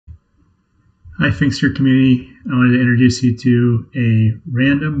Hi, Finxter community. I wanted to introduce you to a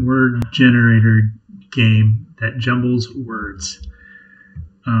random word generator game that jumbles words.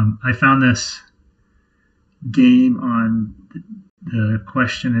 I found this game on the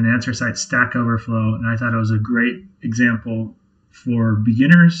question and answer site Stack Overflow, and I thought it was a great example for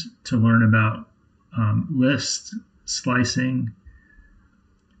beginners to learn about list slicing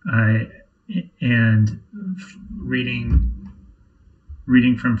and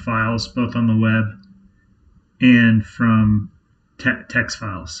reading from files both on the web and from text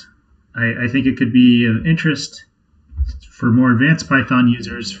files. I think it could be of interest for more advanced Python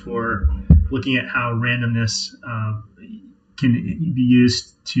users for looking at how randomness can be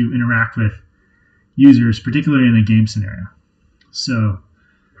used to interact with users, particularly in a game scenario. So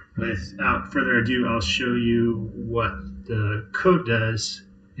without further ado, I'll show you what the code does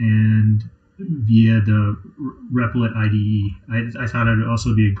and via the Replit IDE. I thought it would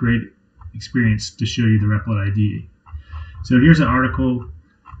also be a great experience to show you the Replit IDE. So here's an article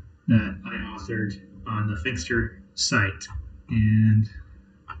that I authored on the Finxter site, and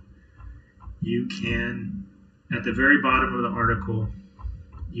you can, at the very bottom of the article,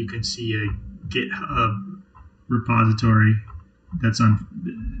 you can see a GitHub repository that's on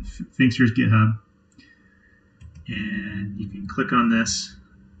Finxter's GitHub, and you can click on this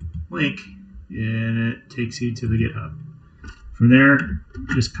link and it takes you to the GitHub. From there,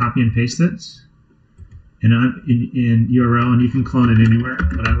 just copy and paste this in URL, and you can clone it anywhere,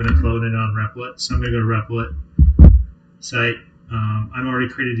 but I'm going to clone it on Replit. So I'm going to go to Replit site. I'm already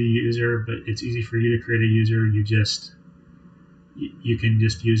created a user, but it's easy for you to create a user. You can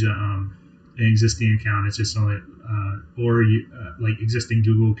just use an existing account. It's just only like existing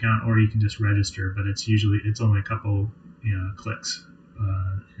Google account, or you can just register. But it's only a couple clicks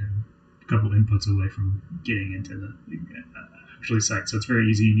and a couple inputs away from getting into the actual site. So it's very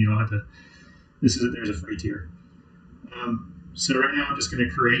easy, and you don't have to. There's a free tier. So right now I'm just going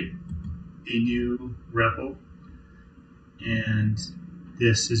to create a new REPL, and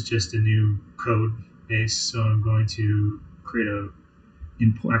this is just a new code base. So I'm going to create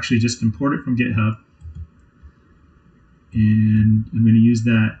just import it from GitHub, and I'm going to use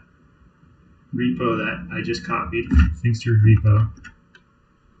that repo that I just copied, Finxter repo.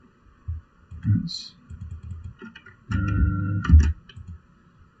 There it is.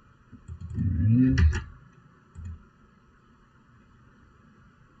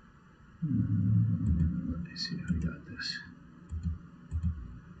 Let me see how I got this.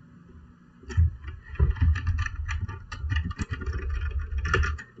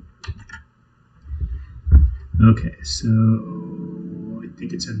 Okay, so I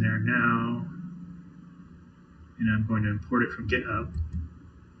think it's in there now, and I'm going to import it from GitHub.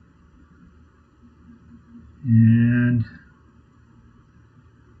 And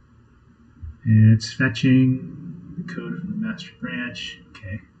it's fetching the code from the master branch.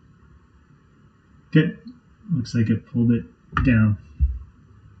 Okay. Good. Looks like it pulled it down.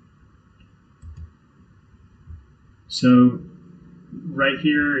 So right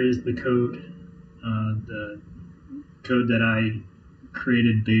here is the code that I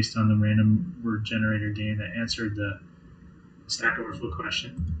created based on the random word generator game that answered the Stack Overflow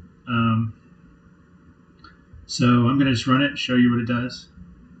question. So I'm going to just run it and show you what it does.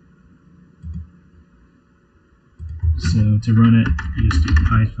 So to run it, you just do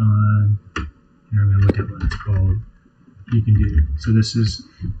Python. Here I'm going to look at what it's called. You can do, so this is,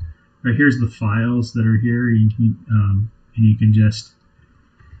 right here's the files that are here. And you can just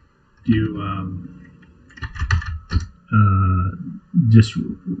do,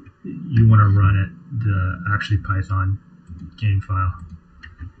 you want to run it, the actually Python game file.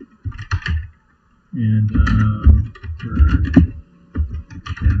 And word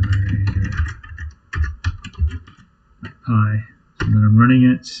generator Py. So then I'm running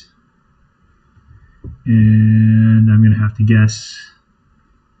it, and I'm going to have to guess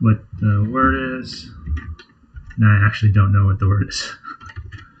what the word is. No, I actually don't know what the word is.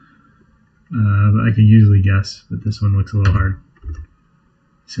 But I can usually guess, but this one looks a little hard.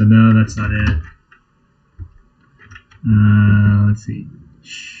 So no, that's not it. Let's see.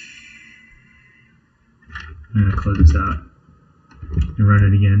 I'm going to close this out and run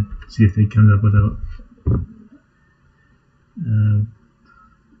it again. See if it comes up with a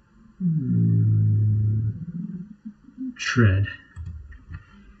shred.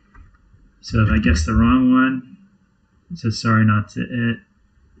 So if I guess the wrong one, it says sorry, not to it.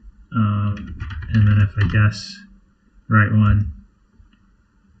 And then if I guess the right one,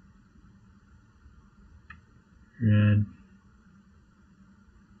 red.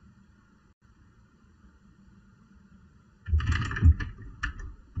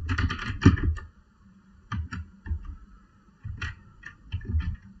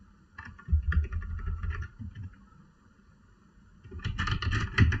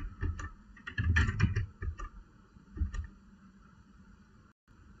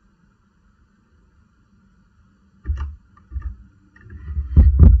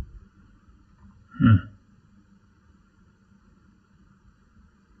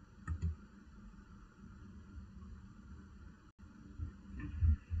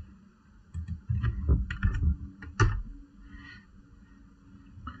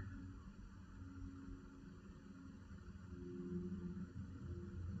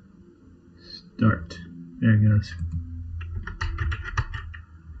 Start. There it goes.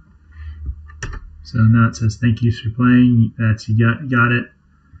 So now it says thank you for playing. That's you got it.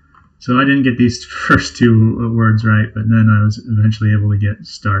 So I didn't get these first two words right, but then I was eventually able to get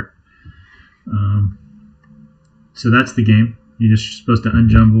start. So that's the game. You're just supposed to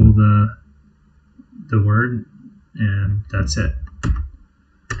unjumble the word, and that's it.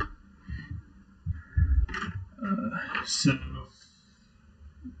 So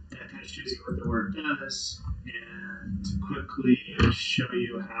that kind of shows you what the word does, and to quickly show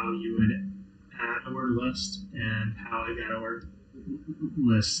you how you would add a word list and how I got a word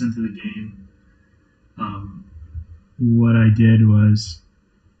list into the game. What I did was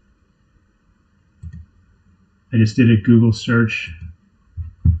I just did a Google search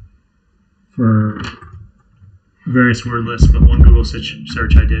for various word lists, but one Google search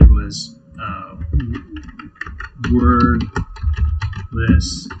I did was word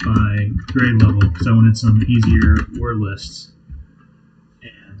lists by grade level because I wanted some easier word lists.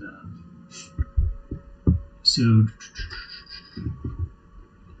 And so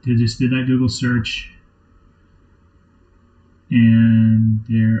just did that Google search, and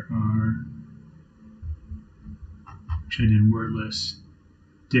there are, actually I did word list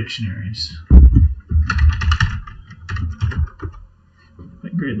dictionaries by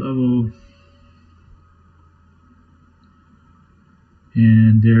grade level,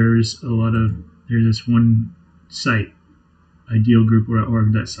 and there's this one site,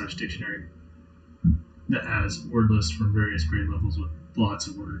 idealgroup.org/dictionary, that has word lists from various grade levels with lots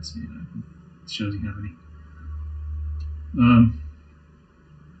of words. It shows you how many.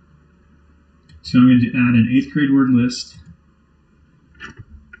 So I'm going to add an 8th grade word list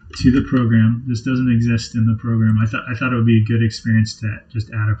to the program. This doesn't exist in the program. I thought it would be a good experience to just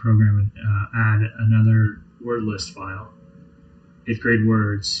add a program and add another word list file, 8th grade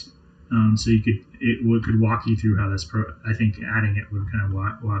words. So it could walk you through how this I think adding it would kind of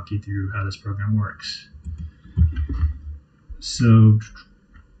walk you through how this program works. So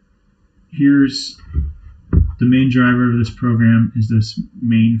here's the main driver of this program is this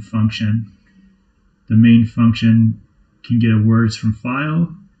main function. The main function can get a words from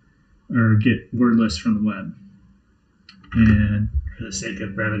file or get word list from the web. And for the sake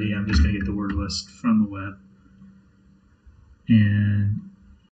of brevity, I'm just going to get the word list from the web. And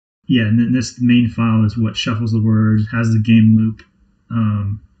yeah, and then this main file is what shuffles the words, has the game loop.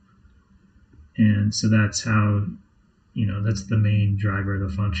 And so that's how, that's the main driver of the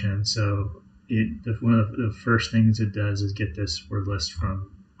function. So one of the first things it does is get this word list from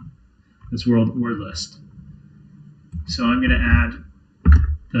this word list. So I'm going to add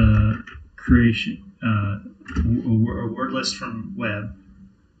the creation, a word list from web,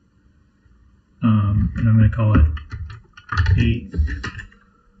 and I'm going to call it 8th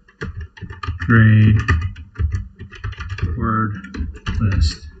grade word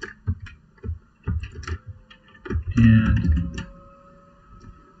list. And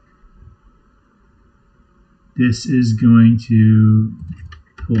this is going to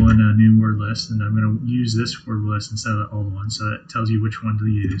pull in a new word list, and I'm going to use this word list instead of the old one, so that tells you which one to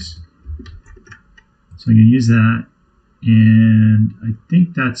use. So I'm going to use that, and I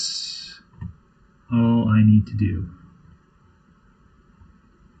think that's all I need to do.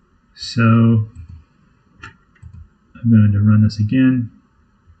 So I'm going to run this again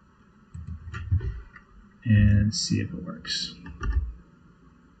and see if it works.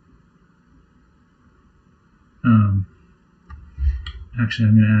 Actually,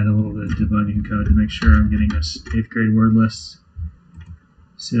 I'm going to add a little bit of debugging code to make sure I'm getting this 8th grade word list.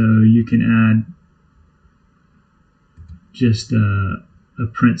 So you can add just a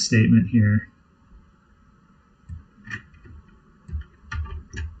print statement here.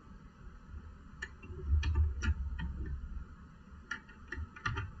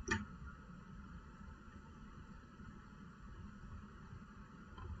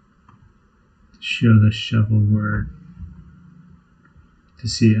 Show the shuffle word to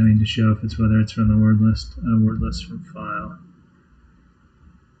show if whether it's from the word list, a word list from file.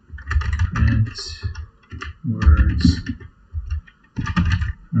 Print words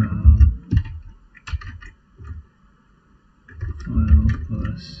from file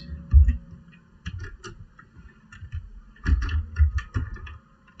plus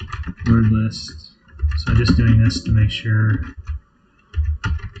word list. So I'm just doing this to make sure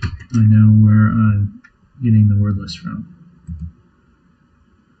I know where I'm getting the word list from.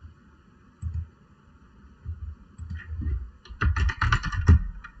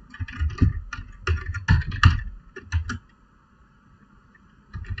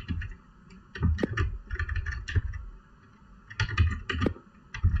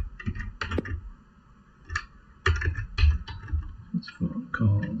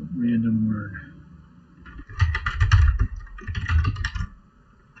 random word.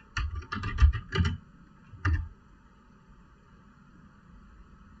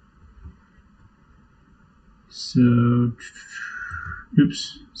 So,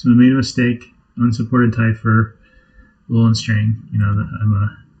 oops. So I made a mistake. Unsupported type for boolean string. You know that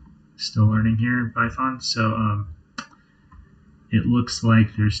I'm still learning here in Python. So it looks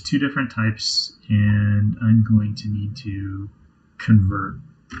like there's two different types, and I'm going to need to convert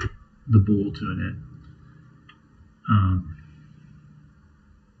the bool to an int.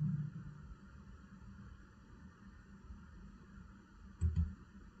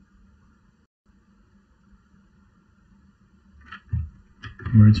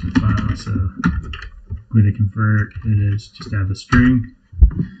 Words for file. So way to convert it is just add the string,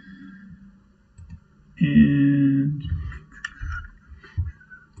 and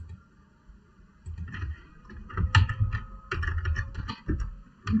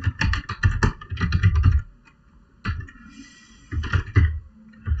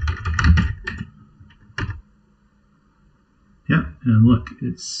yeah, and look,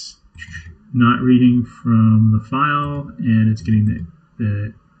 it's not reading from the file, and it's getting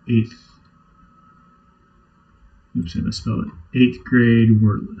the eighth. Oops, I misspelled it. 8th grade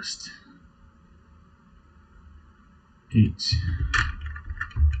word list. 8.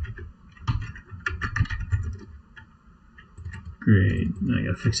 Grade. Now I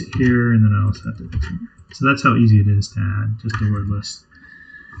gotta fix it here, and then I also have to fix it here. So that's how easy it is to add just a word list.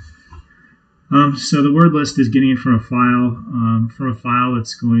 So the word list is getting it from a file. From a file,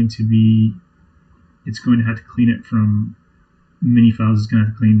 it's going to have to clean it from many files. It's going to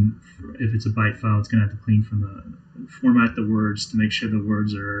have to clean. If it's a byte file, it's going to have to clean from format the words to make sure the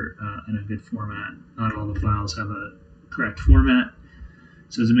words are in a good format. Not all the files have a correct format.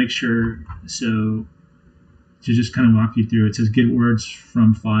 So to make sure, to just kind of walk you through, it says get words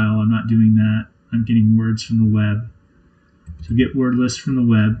from file. I'm not doing that. I'm getting words from the web. So get word list from the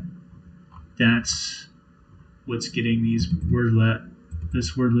web. That's what's getting this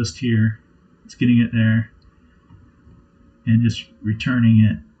word list here. It's getting it there and just returning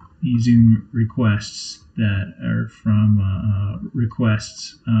it using requests that are from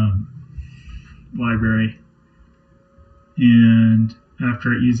requests library. And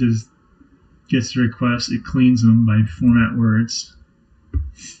after it gets the request, it cleans them by format words.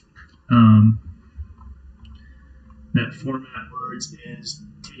 That format words is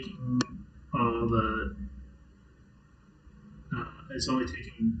taking all the it's only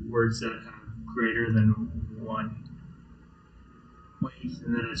taking words that have greater than 1 length,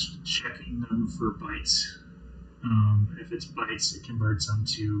 and then it's checking them for bytes. If it's bytes, it converts them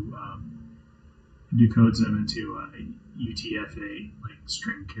to decodes them into UTF-8, like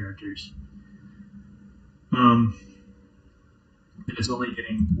string characters. And it's only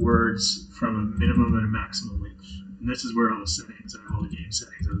getting words from a minimum and a maximum length. And this is where all the settings, I have all the game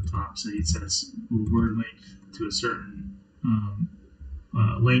settings at the top. So it says word length to a certain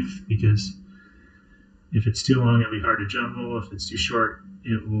length, because if it's too long, it'll be hard to jumble. If it's too short,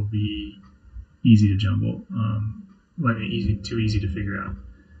 it will be easy to jumble, too easy to figure out.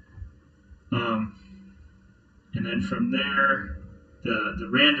 And then from there, the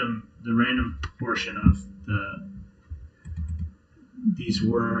random portion of these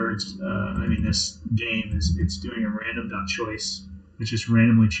words, this game it's doing a random.choice, which just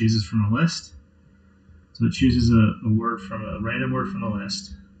randomly chooses from a list. So it chooses a random word from the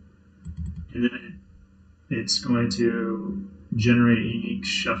list, and then it's going to generate a unique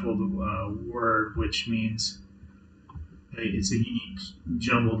shuffled word, which means it's a unique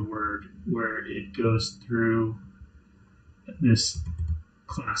jumbled word where it goes through this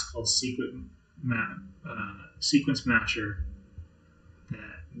class called sequence matcher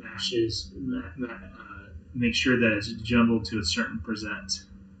that makes sure that it's jumbled to a certain percent.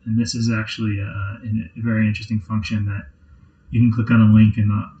 And this is actually a very interesting function that you can click on a link in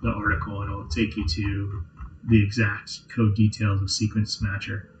the article, and it'll take you to the exact code details of sequence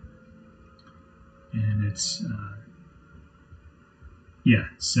matcher. And it's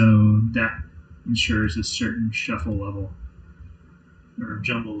so that ensures a certain shuffle level or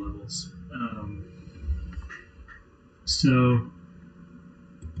jumble levels. So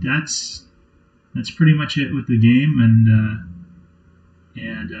that's pretty much it with the game, and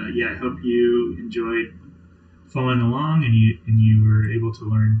I hope you enjoyed following along, and you were able to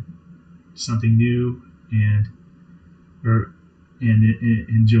learn something new and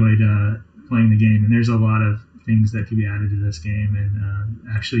enjoyed playing the game. And there's a lot of things that could be added to this game, and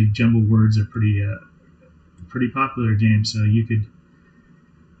actually jumbled words are pretty popular game, so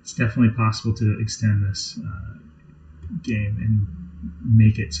it's definitely possible to extend this game. And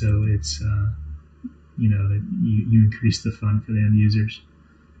make it so it's you increase the fun for the end users.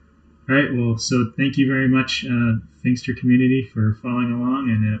 All right, well, so thank you very much, Finxter community, for following along,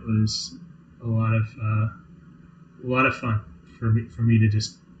 and it was a lot of fun for me to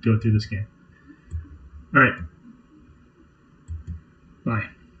just go through this game. All right, bye.